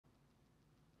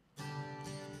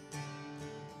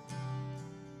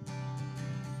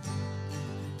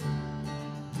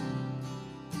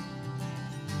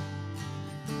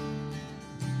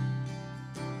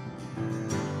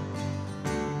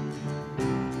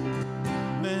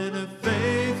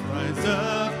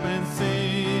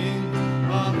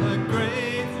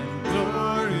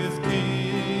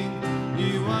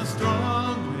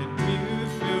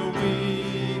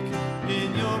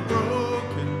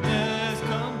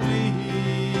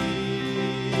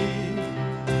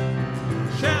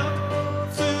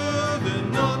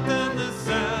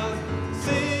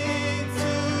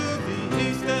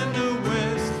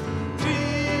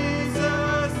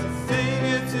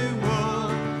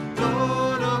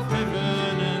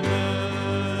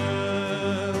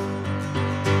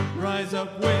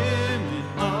up, women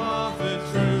of the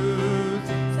truth.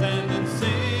 Stand and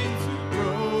sing to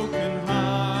broken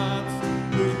hearts.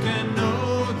 Who can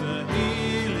know the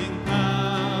healing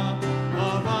power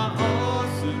of our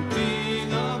awesome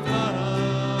King of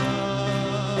love?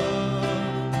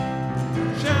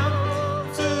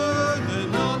 Shout to the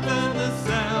north and the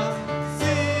south.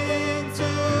 Sing to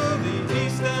the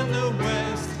east and the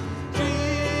west.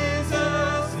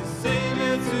 Jesus is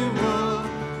Savior to all,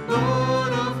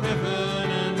 Lord of heaven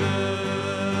and earth.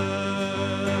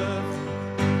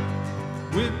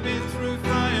 We've been through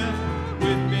fire,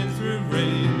 we've been through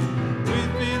rain,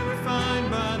 we've been refined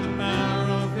by the power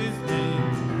of His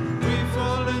name. We've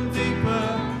fallen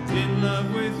deeper in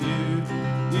love with you.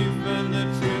 We've burned the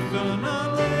truth on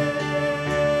our lips.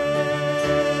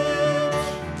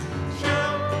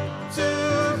 Shout to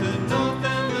the north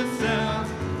and the south.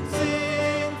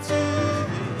 Sing to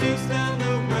the east and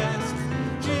the west.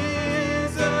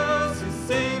 Jesus is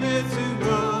Savior to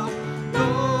all,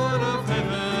 Lord of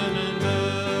heaven and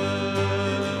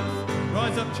earth.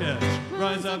 Rise up, church.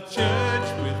 Rise up, church,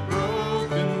 with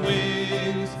broken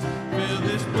wings. Fill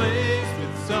this place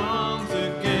with songs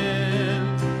again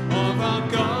of our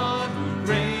God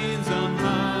who reigns on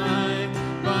high.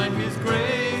 By His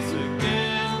grace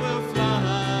again we'll fly.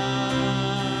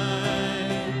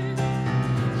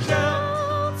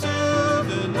 Shout to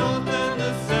the north and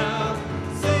the south.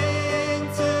 Sing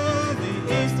to the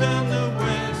east and the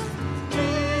west.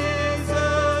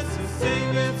 Jesus is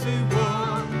Savior to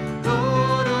all,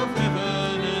 Lord of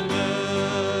heaven and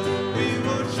earth. We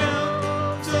will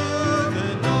shout to the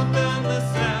north and the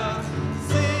south.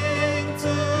 Sing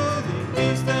to the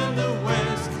east and the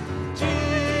west.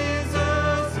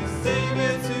 Jesus is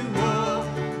Savior to all,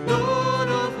 Lord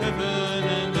of heaven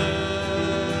and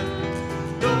earth.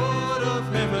 Lord of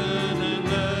heaven and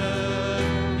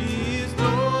earth. He is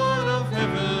Lord of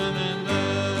heaven and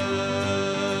earth.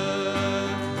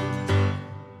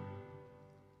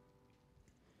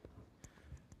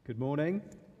 Good morning.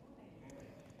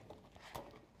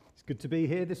 It's good to be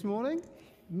here this morning.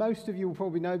 Most of you will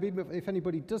probably know me, but if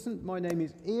anybody doesn't, my name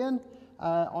is Ian.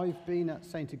 I've been at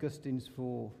St. Augustine's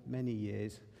for many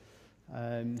years.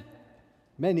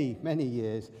 Many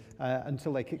years,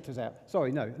 until they kicked us out.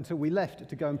 Until we left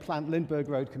to go and plant Lindbergh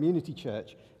Road Community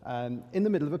Church in the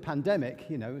middle of a pandemic.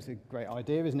 You know, it's a great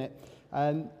idea, isn't it?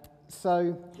 It's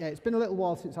been a little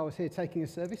while since I was here taking a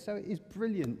service, so it is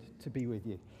brilliant to be with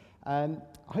you. I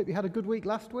hope you had a good week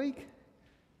last week,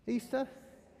 Easter.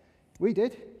 We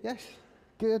did, yes.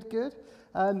 Good.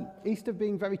 Easter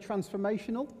being very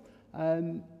transformational.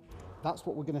 That's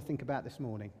what we're going to think about this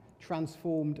morning.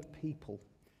 Transformed people.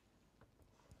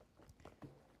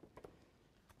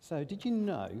 So did you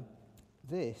know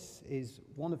this is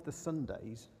one of the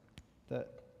Sundays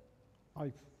that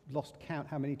I've lost count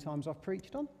how many times I've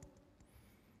preached on?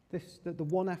 The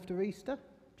one after Easter.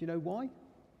 Do you know why?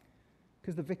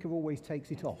 Because the vicar always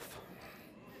takes it off.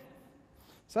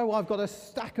 So I've got a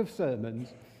stack of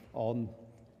sermons on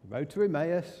the road to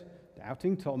Emmaus,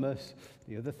 doubting Thomas,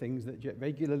 the other things that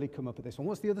regularly come up at this one.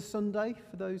 What's the other Sunday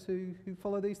for those who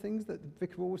follow these things that the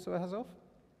vicar also has off?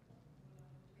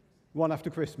 One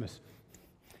after Christmas.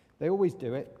 They always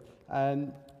do it.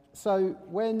 So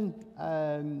when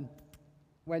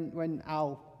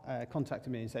Al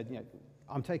contacted me and said,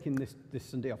 I'm taking this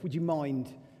Sunday off, would you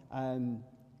mind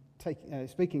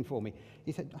speaking for me?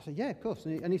 I said, yeah, of course.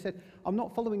 And he said, I'm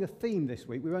not following a theme this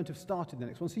week. We won't have started the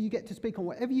next one, so you get to speak on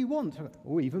whatever you want.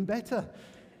 Or even better.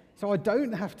 So I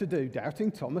don't have to do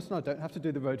Doubting Thomas, and I don't have to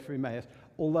do the Road for Emmaus,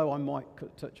 although I might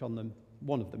touch on them,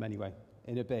 one of them anyway,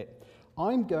 in a bit.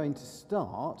 I'm going to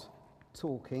start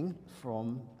talking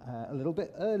from a little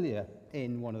bit earlier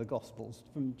in one of the Gospels,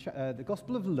 from the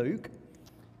Gospel of Luke,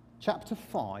 chapter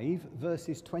 5,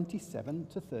 verses 27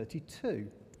 to 32.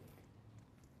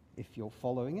 If you're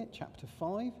following it, chapter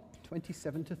 5,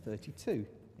 27 to 32.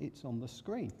 It's on the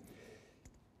screen.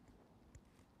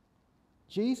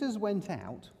 Jesus went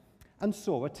out and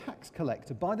saw a tax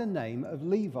collector by the name of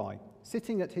Levi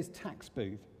sitting at his tax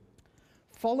booth.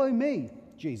 "Follow me,"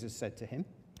 Jesus said to him,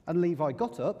 and Levi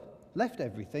got up, left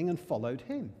everything, and followed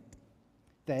him.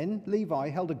 Then Levi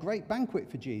held a great banquet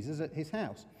for Jesus at his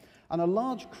house, and a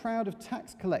large crowd of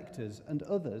tax collectors and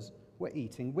others were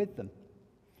eating with them.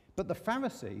 But the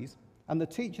Pharisees and the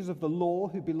teachers of the law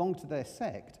who belonged to their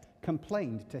sect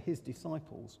complained to his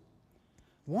disciples,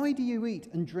 "Why do you eat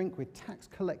and drink with tax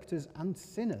collectors and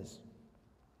sinners?"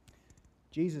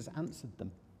 Jesus answered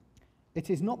them, "It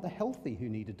is not the healthy who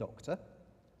need a doctor,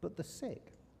 but the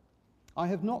sick. I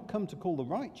have not come to call the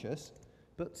righteous,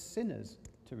 but sinners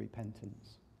to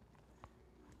repentance."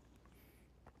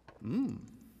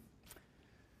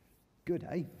 Good,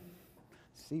 eh?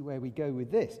 See where we go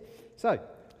with this. So,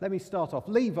 let me start off.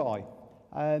 Levi.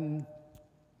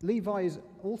 Levi is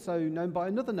also known by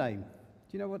another name.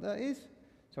 Do you know what that is?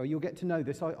 So you'll get to know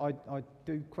this. I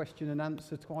do question and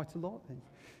answer quite a lot.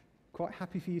 Quite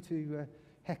happy for you to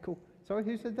heckle. Sorry,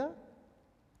 who said that?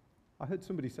 I heard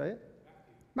somebody say it.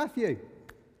 Matthew.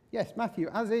 Yes, Matthew,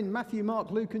 as in Matthew,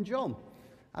 Mark, Luke and John.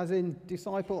 As in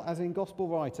disciple, as in gospel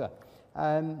writer.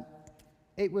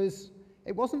 It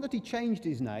wasn't that he changed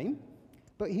his name,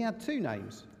 but he had two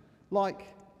names. Like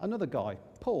another guy,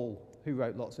 Paul, who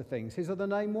wrote lots of things. His other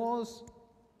name was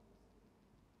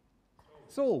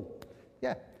Saul.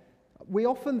 Yeah. We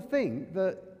often think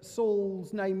that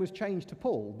Saul's name was changed to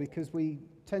Paul because we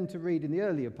tend to read in the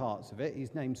earlier parts of it,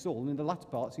 he's named Saul, and in the latter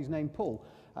parts, he's named Paul.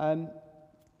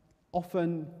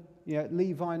 Often,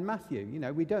 Levi and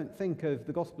Matthew, we don't think of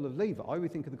the Gospel of Levi, we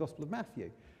think of the Gospel of Matthew.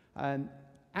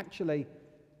 Actually,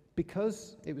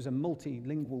 because it was a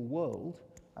multilingual world,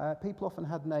 people often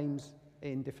had names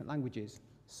in different languages.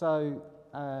 So,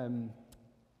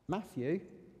 Matthew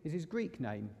is his Greek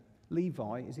name.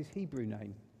 Levi is his Hebrew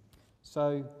name.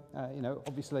 So,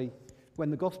 obviously,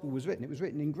 when the Gospel was written, it was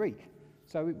written in Greek.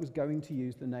 So it was going to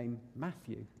use the name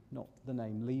Matthew, not the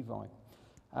name Levi.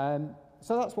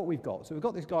 So that's what we've got. So we've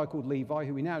got this guy called Levi,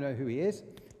 who we now know who he is,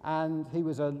 and he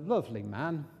was a lovely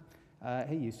man.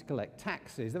 He used to collect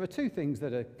taxes. There are two things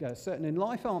that are certain in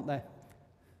life, aren't there?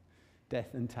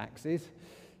 Death and taxes.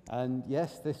 And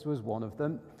yes, this was one of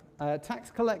them.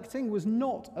 Tax collecting was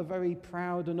not a very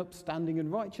proud and upstanding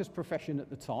and righteous profession at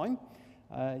the time.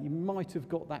 You might have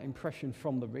got that impression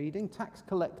from the reading. Tax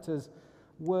collectors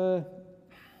were...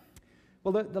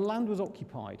 Well, the land was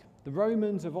occupied. The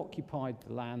Romans have occupied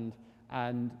the land,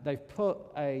 and they've put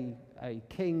a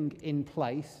king in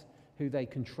place who they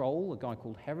control, a guy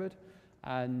called Herod,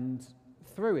 and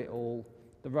through it all,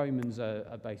 the Romans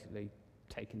are basically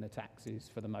taking the taxes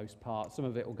for the most part. Some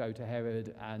of it will go to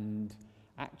Herod, and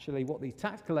actually what these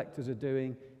tax collectors are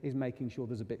doing is making sure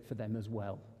there's a bit for them as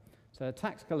well. So a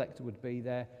tax collector would be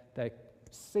there. They're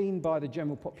seen by the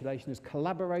general population as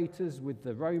collaborators with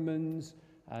the Romans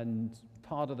and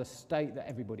part of the state that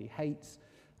everybody hates,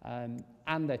 and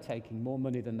they're taking more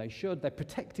money than they should. They're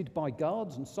protected by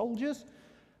guards and soldiers,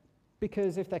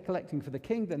 because if they're collecting for the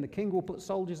king, then the king will put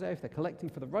soldiers there. If they're collecting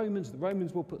for the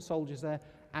Romans will put soldiers there,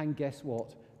 and guess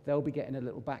what? They'll be getting a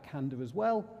little backhander as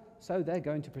well, so they're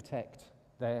going to protect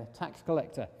their tax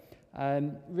collector.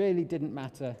 Really didn't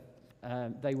matter.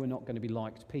 They were not going to be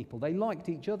liked people. They liked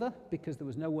each other because there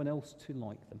was no one else to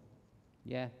like them.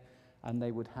 Yeah, and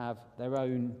they would have their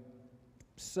own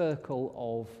circle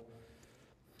of,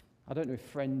 I don't know if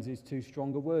friends is too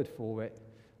strong a word for it,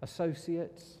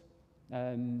 associates,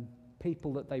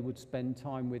 people that they would spend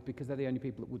time with because they're the only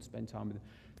people that would spend time with them.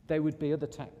 There would be other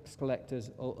tax collectors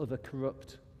or other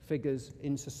corrupt figures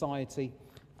in society,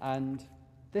 and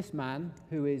this man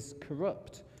who is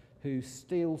corrupt, who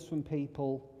steals from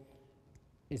people,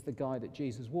 is the guy that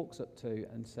Jesus walks up to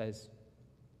and says,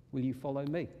 "Will you follow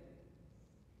me?"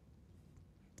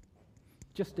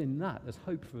 Just in that, there's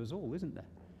hope for us all, isn't there?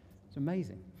 It's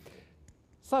amazing.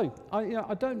 So,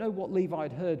 I don't know what Levi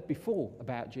had heard before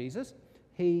about Jesus.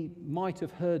 He might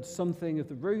have heard something of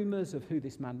the rumours of who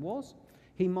this man was.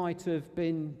 He might have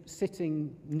been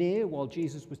sitting near while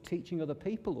Jesus was teaching other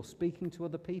people or speaking to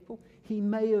other people. He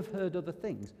may have heard other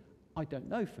things. I don't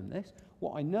know from this.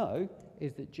 What I know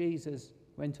is that Jesus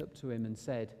went up to him and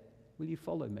said, "Will you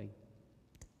follow me?"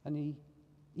 And he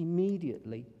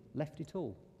immediately left it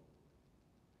all.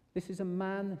 This is a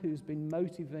man who's been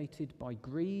motivated by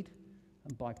greed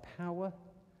and by power,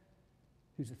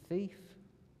 who's a thief,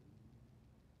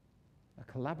 a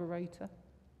collaborator,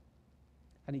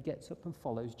 and he gets up and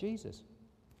follows Jesus.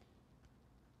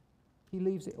 He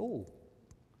leaves it all.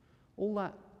 All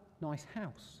that nice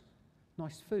house,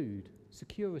 nice food,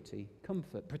 security,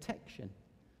 comfort, protection,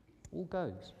 all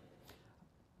goes.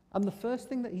 And the first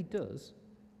thing that he does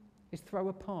is throw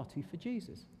a party for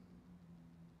Jesus.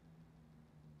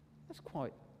 That's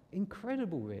quite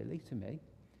incredible, really, to me.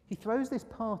 He throws this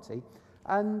party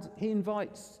and he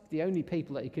invites the only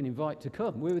people that he can invite to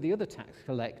come. We're the other tax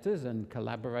collectors and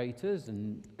collaborators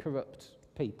and corrupt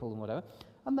people and whatever,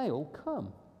 and they all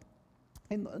come.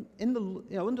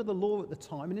 Under the law at the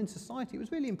time and in society, it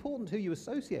was really important who you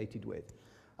associated with.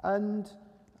 And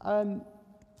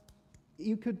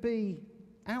you could be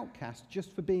outcast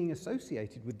just for being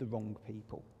associated with the wrong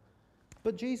people.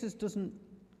 But Jesus doesn't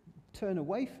turn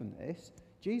away from this.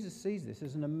 Jesus sees this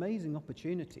as an amazing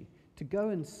opportunity to go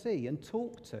and see and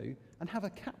talk to and have a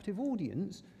captive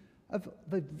audience of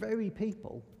the very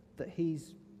people that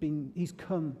he's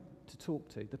come to talk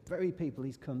to, the very people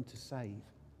he's come to save.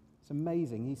 It's It's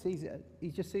amazing.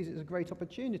 He just sees it as a great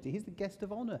opportunity. He's the guest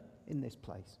of honor in this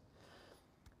place.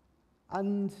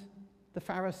 And the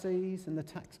Pharisees and the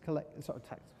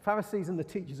Pharisees and the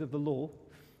teachers of the law,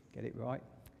 get it right,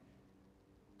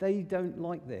 they don't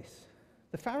like this.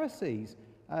 The Pharisees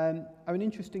are an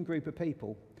interesting group of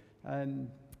people.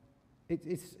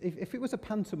 If it was a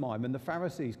pantomime and the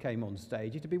Pharisees came on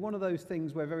stage, it'd be one of those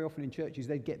things where very often in churches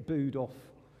they'd get booed off,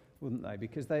 wouldn't they?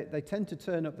 Because they tend to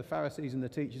turn up, the Pharisees and the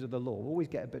teachers of the law, always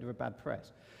get a bit of a bad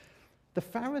press. The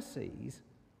Pharisees,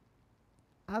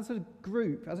 as a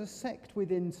group, as a sect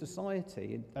within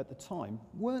society at the time,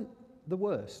 weren't the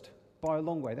worst by a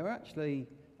long way. They were actually,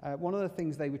 one of the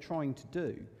things they were trying to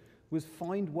do was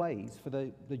find ways for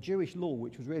the Jewish law,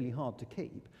 which was really hard to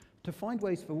keep, to find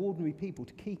ways for ordinary people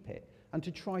to keep it and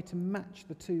to try to match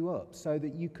the two up so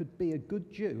that you could be a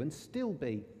good Jew and still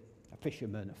be a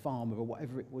fisherman, a farmer, or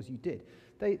whatever it was you did.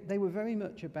 They were very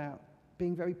much about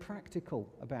being very practical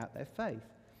about their faith.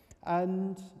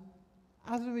 And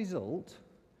as a result,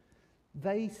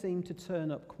 they seem to turn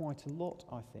up quite a lot,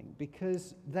 I think,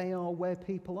 because they are where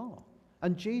people are.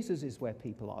 And Jesus is where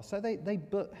people are. So they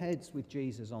butt heads with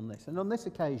Jesus on this. And on this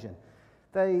occasion,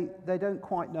 they don't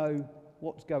quite know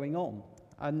what's going on.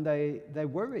 And they're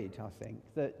worried, I think,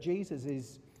 that Jesus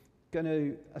is going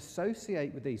to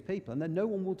associate with these people and then no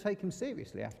one will take him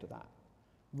seriously after that.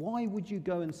 Why would you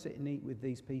go and sit and eat with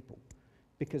these people?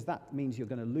 Because that means you're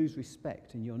going to lose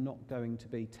respect and you're not going to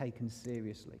be taken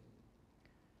seriously.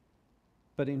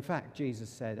 But in fact, Jesus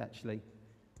said, actually,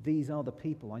 these are the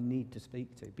people I need to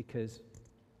speak to, because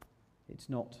it's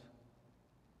not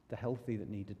the healthy that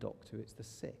need a doctor, it's the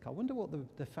sick. I wonder what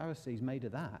the Pharisees made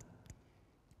of that.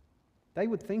 They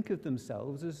would think of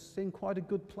themselves as in quite a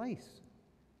good place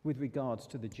with regards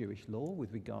to the Jewish law,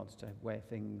 with regards to where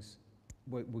things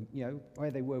were,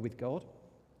 where they were with God,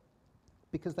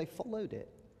 because they followed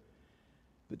it.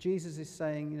 But Jesus is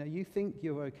saying, you think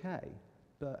you're okay,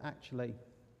 but actually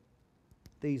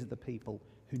these are the people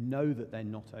who know that they're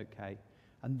not okay,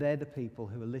 and they're the people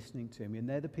who are listening to me, and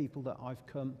they're the people that I've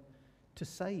come to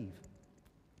save,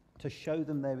 to show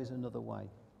them there is another way.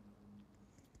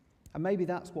 And maybe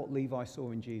that's what Levi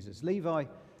saw in Jesus. Levi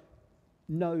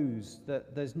knows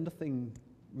that there's nothing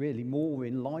really more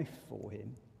in life for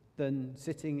him than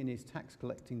sitting in his tax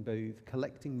collecting booth,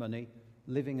 collecting money,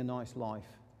 living a nice life.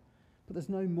 But there's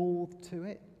no more to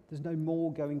it. There's no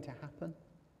more going to happen.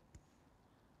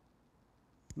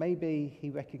 Maybe he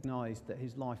recognized that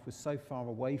his life was so far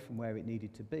away from where it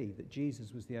needed to be that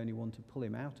Jesus was the only one to pull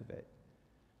him out of it,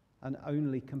 and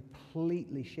only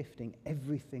completely shifting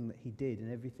everything that he did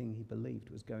and everything he believed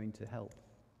was going to help.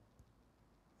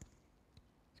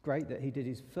 It's great that he did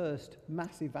his first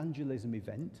mass evangelism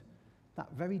event that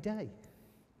very day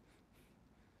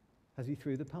as he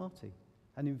threw the party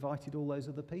and invited all those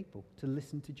other people to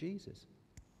listen to Jesus.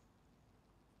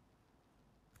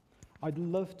 I'd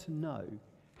love to know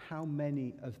how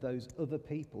many of those other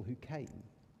people who came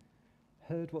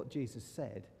heard what Jesus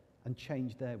said and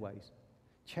changed their ways,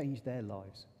 changed their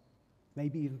lives,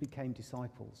 maybe even became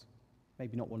disciples.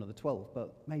 Maybe not one of the 12,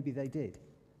 but maybe they did.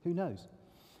 Who knows?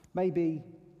 Maybe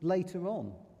later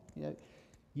on,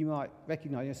 you might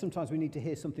recognize, sometimes we need to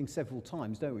hear something several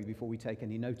times, don't we, before we take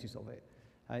any notice of it.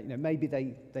 Maybe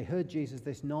they heard Jesus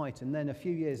this night, and then a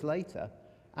few years later,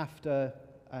 after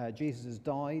Jesus has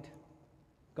died,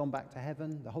 gone back to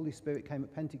heaven, the Holy Spirit came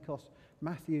at Pentecost,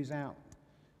 Matthew's out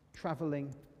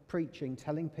traveling, preaching,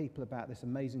 telling people about this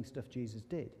amazing stuff Jesus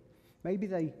did. Maybe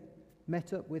they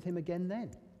met up with him again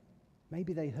then.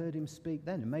 Maybe they heard him speak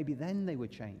then, and maybe then they were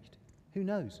changed. Who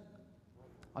knows?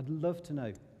 I'd love to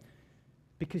know.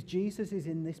 Because Jesus is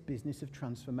in this business of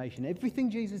transformation. Everything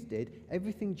Jesus did,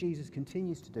 everything Jesus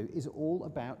continues to do is all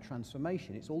about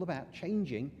transformation. It's all about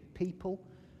changing people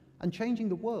and changing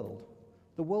the world.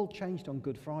 The world changed on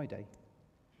Good Friday.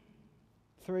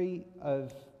 3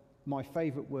 of my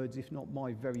favourite words, if not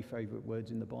my very favourite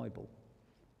words in the Bible,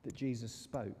 that Jesus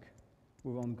spoke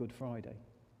were on Good Friday,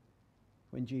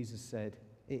 when Jesus said,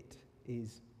 "It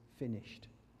is finished."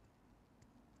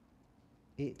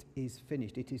 It is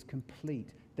finished. It is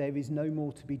complete. There is no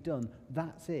more to be done.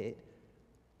 That's it.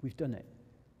 We've done it.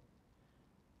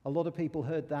 A lot of people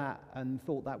heard that and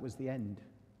thought that was the end.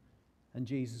 And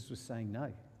Jesus was saying,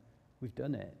 no, we've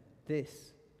done it.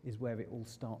 This is where it all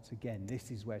starts again.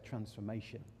 This is where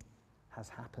transformation has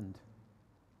happened.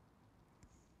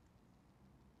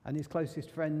 And his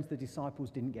closest friends, the disciples,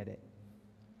 didn't get it.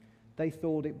 They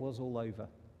thought it was all over.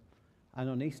 And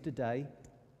on Easter Day,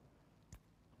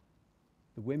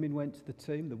 the women went to the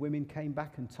tomb. The women came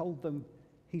back and told them,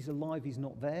 he's alive, he's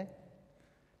not there.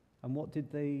 And what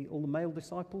did all the male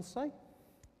disciples say?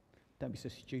 Don't be so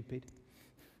stupid.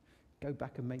 Go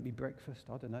back and make me breakfast.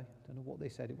 I don't know. Don't know what they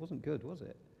said. It wasn't good, was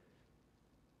it?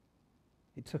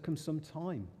 It took them some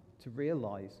time to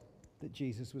realise that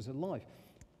Jesus was alive.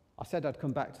 I said I'd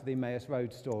come back to the Emmaus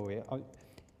Road story.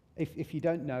 If you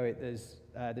don't know it, there's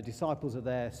the disciples are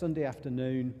there Sunday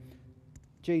afternoon.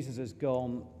 Jesus has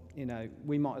gone.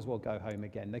 We might as well go home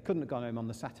again. They couldn't have gone home on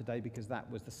the Saturday because that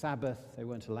was the Sabbath. They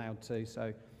weren't allowed to.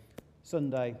 So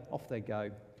Sunday, off they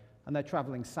go. And they're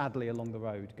travelling sadly along the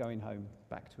road, going home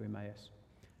back to Emmaus.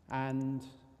 And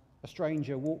a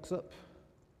stranger walks up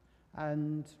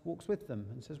and walks with them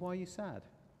and says, "Why are you sad?"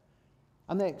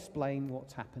 And they explain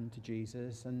what's happened to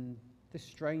Jesus, and this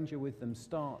stranger with them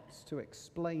starts to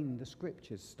explain the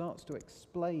scriptures, starts to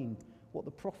explain what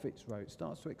the prophets wrote,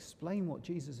 starts to explain what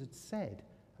Jesus had said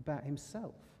about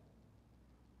himself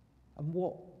and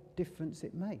what difference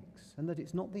it makes, and that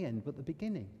it's not the end but the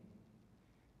beginning.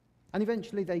 And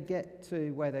eventually they get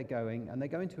to where they're going, and they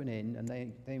go into an inn, and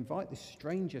they invite this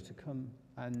stranger to come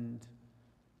and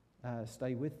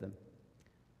stay with them.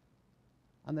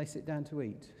 And they sit down to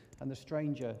eat, and the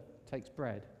stranger takes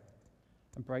bread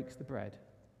and breaks the bread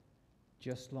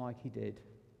just like he did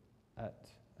at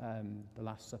the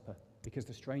Last Supper, because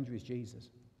the stranger is Jesus.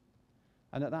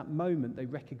 And at that moment, they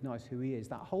recognize who he is.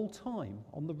 That whole time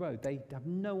on the road, they have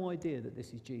no idea that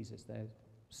this is Jesus. They're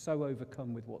so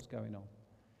overcome with what's going on.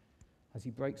 As he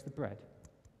breaks the bread,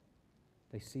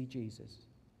 they see Jesus.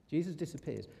 Jesus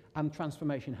disappears, and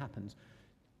transformation happens.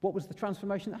 What was the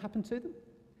transformation that happened to them?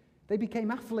 They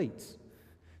became athletes.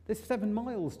 There's 7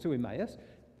 miles to Emmaus.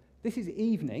 This is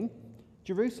evening.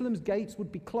 Jerusalem's gates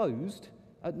would be closed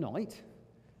at night.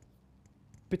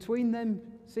 Between them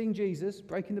seeing Jesus,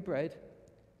 breaking the bread,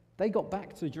 they got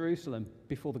back to Jerusalem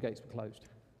before the gates were closed.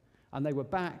 And they were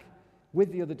back with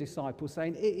the other disciples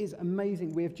saying, "It is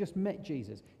amazing, we have just met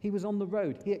Jesus. He was on the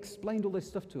road. He explained all this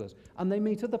stuff to us." And they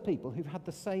meet other people who've had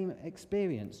the same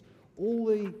experience. All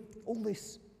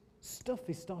this stuff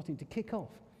is starting to kick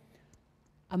off.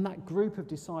 And that group of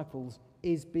disciples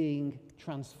is being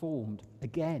transformed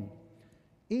again.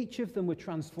 Each of them were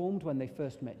transformed when they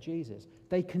first met Jesus.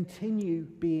 They continue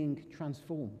being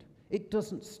transformed. It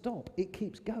doesn't stop. It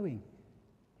keeps going.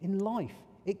 In life,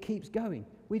 it keeps going.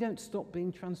 We don't stop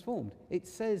being transformed. It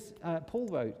says, Paul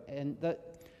wrote,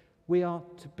 that we are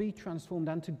to be transformed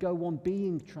and to go on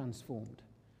being transformed.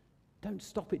 Don't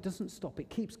stop. It doesn't stop. It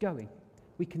keeps going.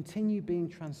 We continue being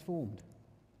transformed.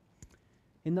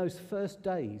 In those first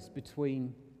days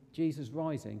between Jesus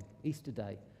rising, Easter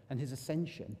Day, and his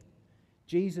ascension,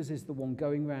 Jesus is the one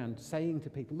going around saying to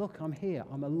people, "Look, I'm here.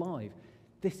 I'm alive.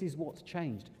 This is what's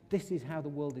changed. This is how the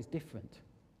world is different."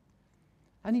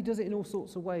 And he does it in all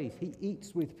sorts of ways. He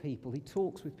eats with people. He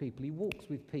talks with people. He walks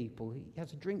with people. He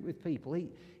has a drink with people.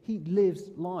 He lives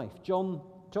life.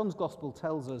 John's Gospel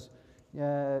tells us,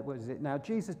 what is it now?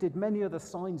 Jesus did many other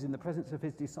signs in the presence of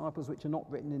his disciples which are not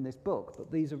written in this book, but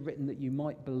these are written that you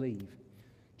might believe.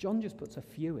 John just puts a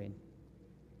few in.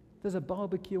 There's a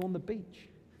barbecue on the beach.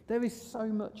 There is so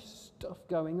much stuff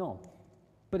going on,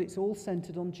 but it's all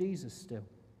centered on Jesus still.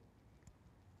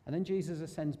 And then Jesus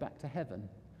ascends back to heaven,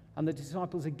 and the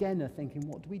disciples again are thinking,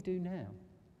 what do we do now?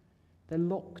 They're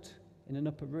locked in an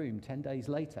upper room 10 days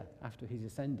later after he's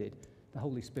ascended. The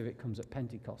Holy Spirit comes at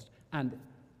Pentecost, and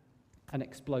an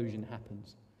explosion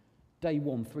happens. Day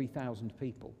 1, 3,000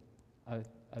 people are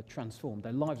transformed.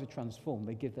 Their lives are transformed.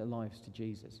 They give their lives to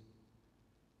Jesus.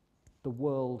 The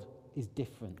world is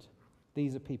different.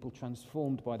 These are people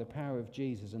transformed by the power of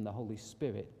Jesus and the Holy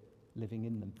Spirit living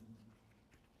in them.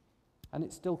 And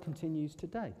it still continues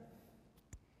today.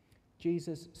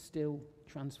 Jesus still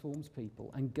transforms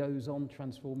people and goes on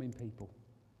transforming people.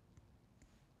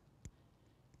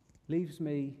 Leads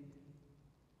me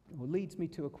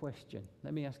to a question.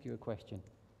 Let me ask you a question.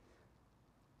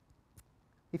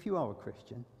 If you are a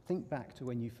Christian, think back to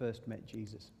when you first met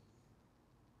Jesus.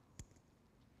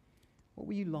 What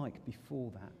were you like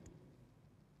before that?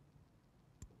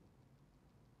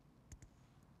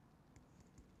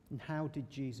 And how did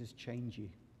Jesus change you?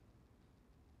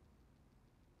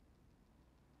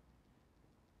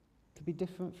 It could be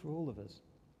different for all of us.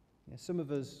 Yeah, some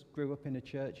of us grew up in a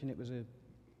church and it was a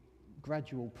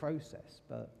gradual process,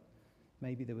 but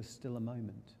maybe there was still a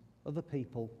moment. Other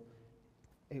people,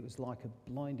 it was like a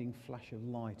blinding flash of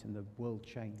light and the world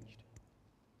changed.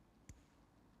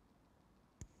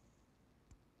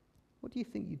 What do you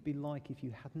think you'd be like if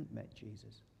you hadn't met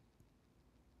Jesus?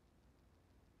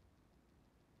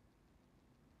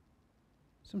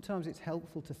 Sometimes it's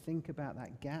helpful to think about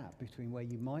that gap between where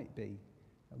you might be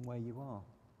and where you are.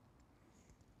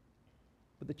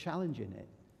 But the challenge in it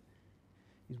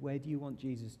is, where do you want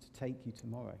Jesus to take you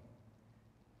tomorrow?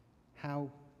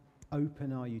 How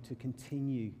open are you to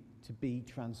continue to be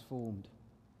transformed?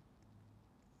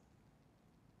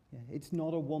 Yeah, it's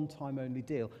not a one-time only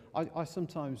deal. I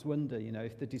sometimes wonder,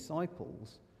 if the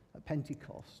disciples at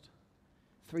Pentecost,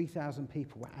 3,000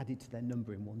 people were added to their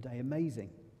number in one day. Amazing.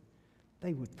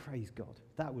 They would praise God.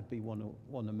 That would be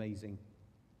one amazing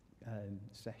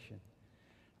session.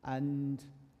 And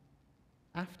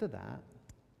after that,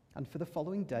 and for the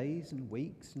following days and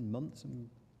weeks and months and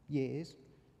years,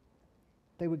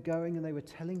 they were going and they were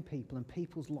telling people, and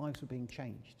people's lives were being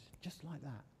changed, just like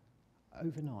that,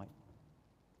 overnight.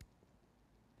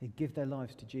 They'd give their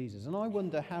lives to Jesus. And I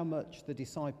wonder how much the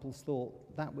disciples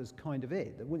thought that was kind of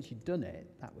it, that once you'd done it,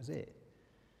 that was it.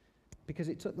 Because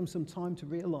it took them some time to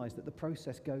realize that the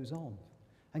process goes on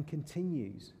and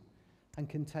continues and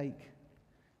can take,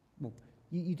 well,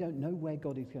 you don't know where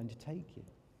God is going to take you.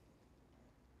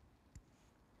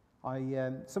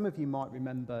 Some of you might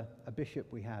remember a bishop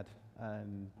we had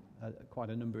quite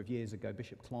a number of years ago,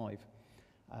 Bishop Clive,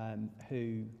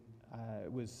 who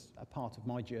was a part of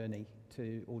my journey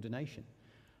to ordination.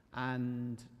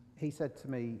 And he said to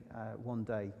me one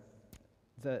day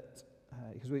that,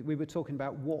 because we were talking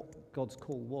about what God's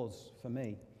call was for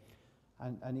me,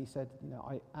 and he said,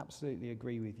 I absolutely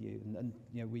agree with you, and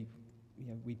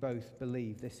we both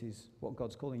believe this is what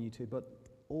God's calling you to, but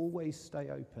always stay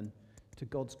open to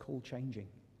God's call changing,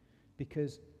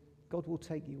 because God will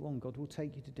take you on, God will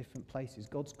take you to different places.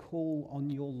 God's call on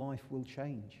your life will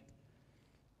change.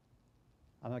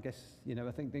 And I guess,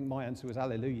 I think my answer was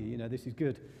hallelujah, this is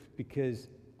good, because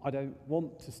I don't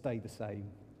want to stay the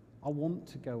same. I want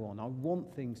to go on. I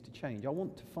want things to change. I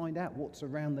want to find out what's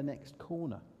around the next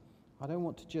corner. I don't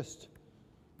want to just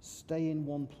stay in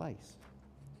one place.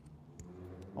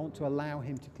 I want to allow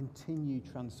him to continue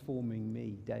transforming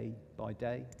me day,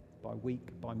 by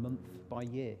week, by month, by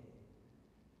year.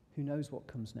 Who knows what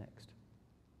comes next?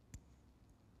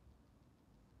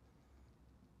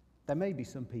 There may be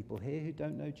some people here who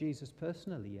don't know Jesus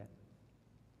personally yet.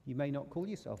 You may not call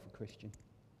yourself a Christian.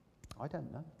 I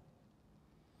don't know.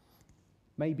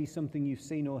 Maybe something you've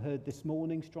seen or heard this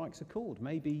morning strikes a chord.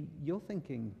 Maybe you're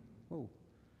thinking, oh,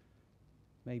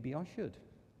 maybe I should.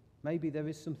 Maybe there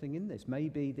is something in this.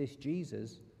 Maybe this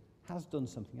Jesus has done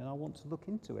something and I want to look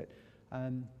into it.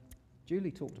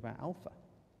 Julie talked about Alpha.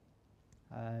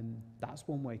 That's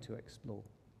one way to explore.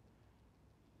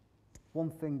 One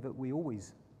thing that we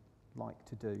always like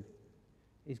to do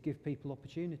is give people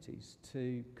opportunities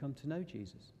to come to know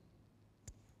Jesus.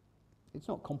 It's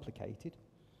not complicated.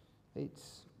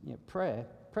 It's prayer.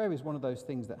 Prayer is one of those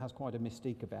things that has quite a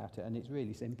mystique about it, and it's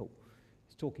really simple.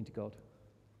 It's talking to God.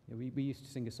 We used to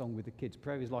sing a song with the kids.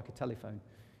 Prayer is like a telephone.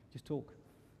 Just talk.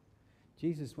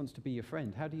 Jesus wants to be your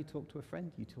friend. How do you talk to a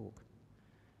friend? You talk.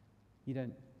 You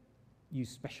don't use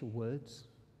special words.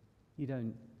 You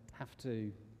don't have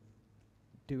to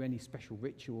do any special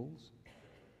rituals.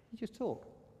 You just talk.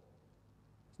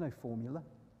 There's no formula.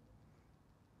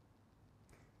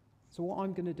 So what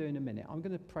I'm going to do in a minute, I'm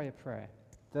going to pray a prayer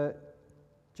that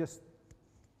just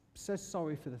says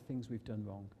sorry for the things we've done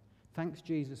wrong. Thanks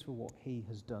Jesus for what he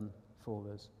has done for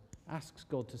us. Asks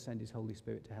God to send his Holy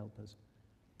Spirit to help us.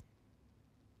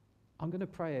 I'm going to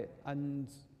pray it, and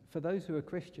for those who are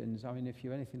Christians, if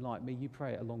you're anything like me, you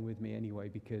pray it along with me anyway,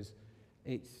 because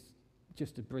it's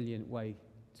just a brilliant way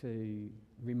to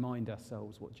remind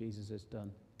ourselves what Jesus has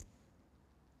done.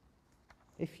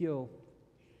 If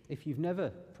you've never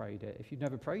prayed it, if you've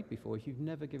never prayed before, if you've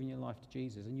never given your life to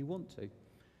Jesus and you want to,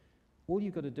 all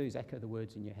you've got to do is echo the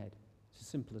words in your head. It's as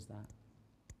simple as that.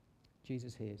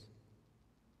 Jesus hears.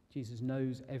 Jesus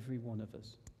knows every one of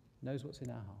us, knows what's in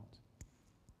our heart.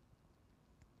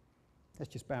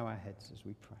 Let's just bow our heads as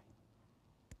we pray.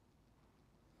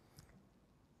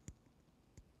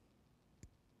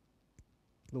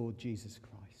 Lord Jesus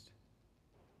Christ,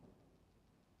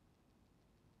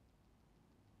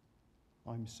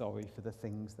 I'm sorry for the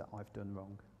things that I've done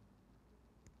wrong.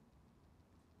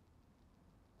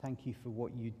 Thank you for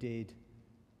what you did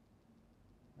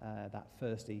that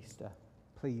first Easter.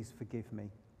 Please forgive me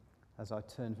as I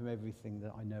turn from everything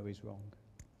that I know is wrong.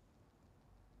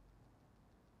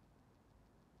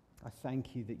 I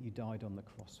thank you that you died on the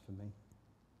cross for me.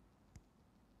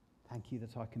 Thank you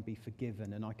that I can be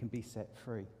forgiven and I can be set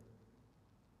free.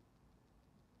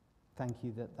 Thank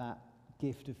you that that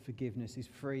gift of forgiveness is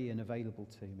free and available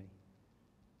to me,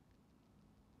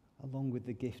 along with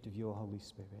the gift of your Holy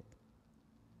Spirit.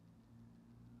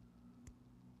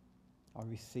 I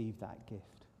receive that gift.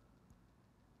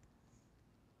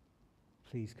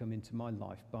 Please come into my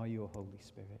life by your Holy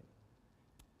Spirit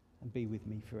and be with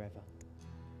me forever.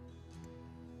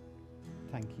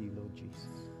 Thank you, Lord Jesus.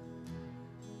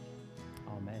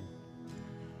 Amen.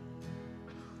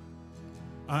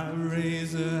 I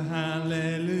raise a hallelujah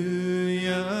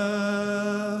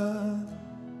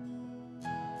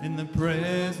in the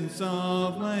presence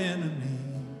of my enemies.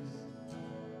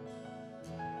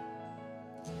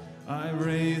 I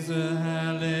raise a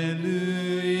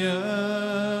hallelujah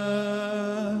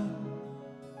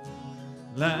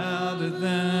louder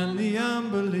than the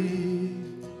unbelief.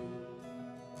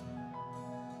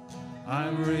 I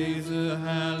raise a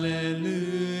hallelujah.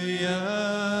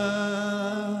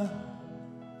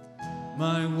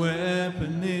 My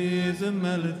weapon is a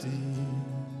melody.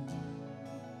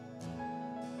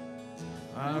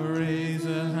 I raise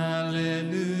a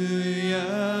hallelujah.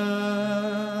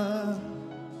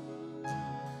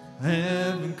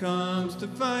 Heaven comes to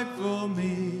fight for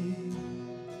me.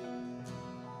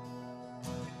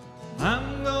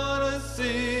 I'm gonna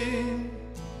sing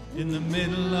in the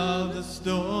middle of the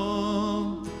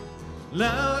storm,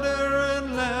 louder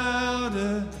and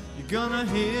louder. You're gonna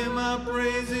hear my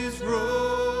praises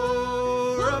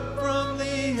roar up from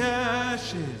the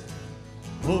ashes.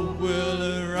 Hope will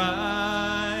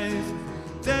arise.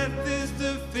 Death is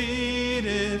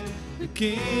defeated. The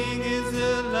King is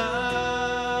alive.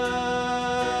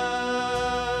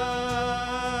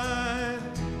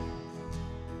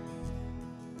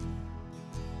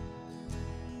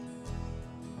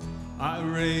 I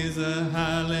raise a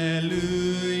hallelujah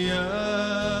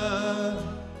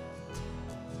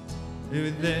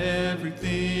with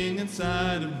everything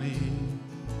inside of me.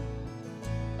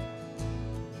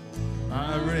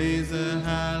 I raise a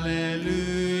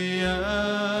hallelujah.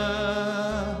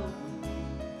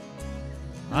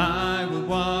 I will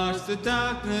watch the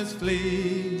darkness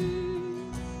flee.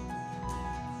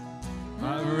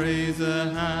 I raise a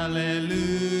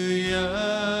hallelujah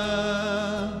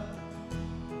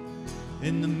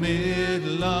in the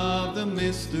middle of the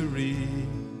mystery.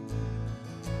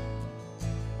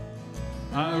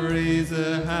 I raise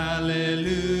a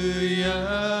hallelujah.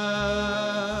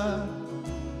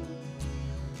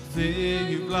 Fear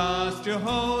you've lost your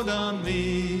hold on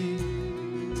me.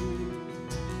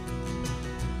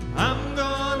 I'm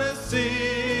gonna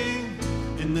sing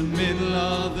in the middle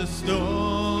of the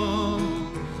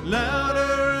storm,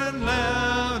 louder and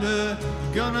louder.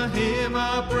 You're gonna hear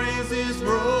my praises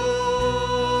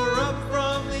roar up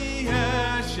from the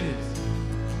ashes.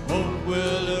 Hope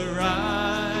will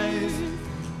arise.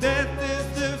 Death is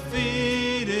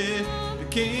defeated. The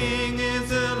King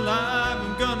is alive.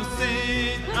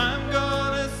 I'm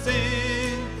gonna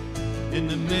sing in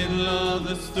the middle of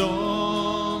the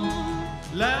storm,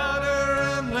 louder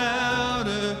and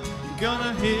louder. You're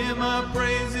gonna hear my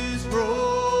praises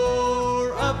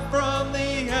roar up from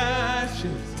the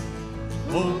ashes.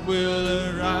 Hope will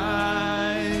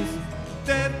arise.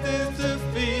 Death is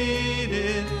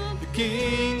defeated. The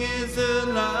King is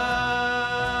alive.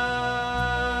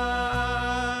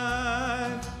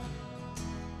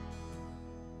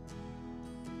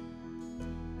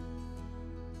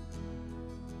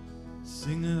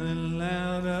 Sing a little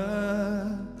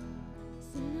louder.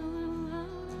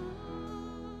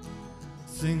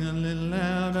 Sing a little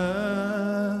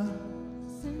louder.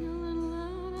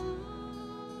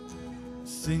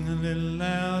 Sing a little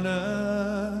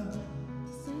louder.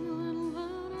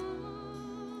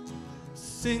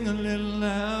 Sing a little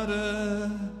louder.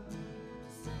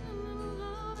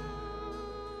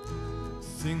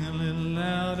 Sing a little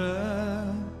louder.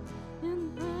 In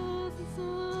the presence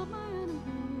of my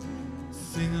enemies.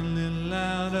 Sing a little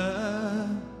louder.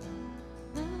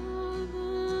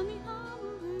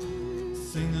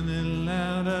 Sing a little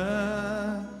louder.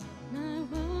 My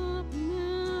weapon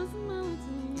is a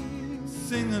melody.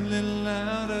 Sing a little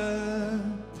louder.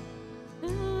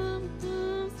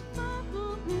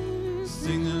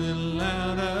 Sing a little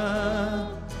louder.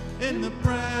 In the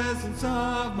presence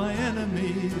of my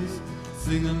enemies.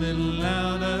 Sing a little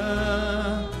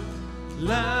louder.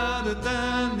 Louder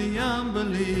than the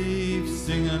unbelief.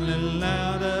 Sing a little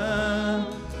louder.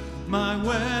 My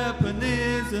weapon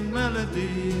is a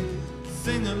melody.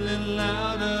 Sing a little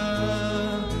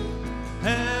louder.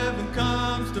 Heaven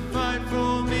comes to fight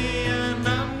for me, and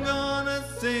I'm gonna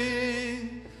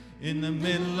sing in the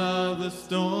middle of the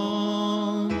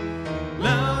storm,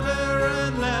 louder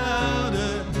and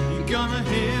louder. You're gonna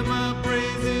hear my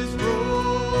praises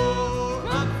roar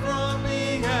up from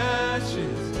the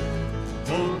ashes.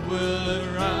 Hope will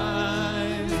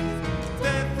arise.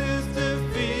 Death is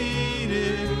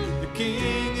defeated. The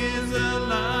King is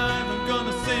alive.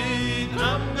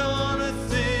 I'm gonna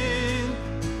sing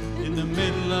in the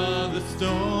middle of the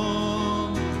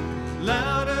storm,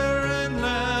 louder and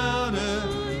louder.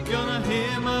 You're gonna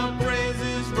hear my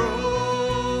praises roar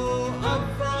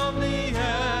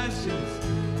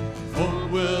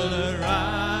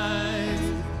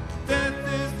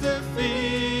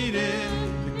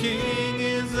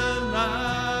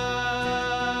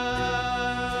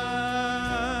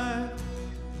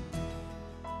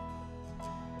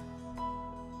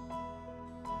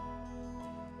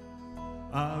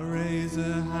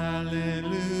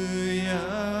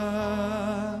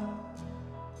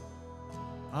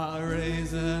I'll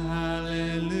raise a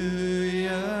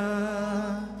hallelujah.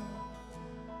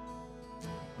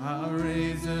 I'll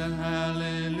raise a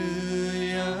hallelujah.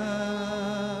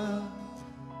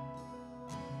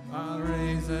 I'll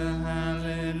raise a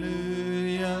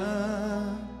hallelujah.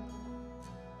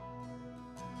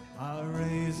 I'll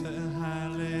raise a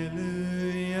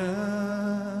hallelujah.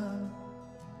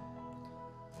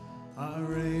 I'll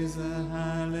raise a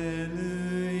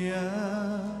hallelujah.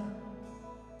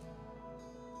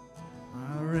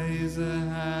 I'll raise a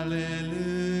hallelujah.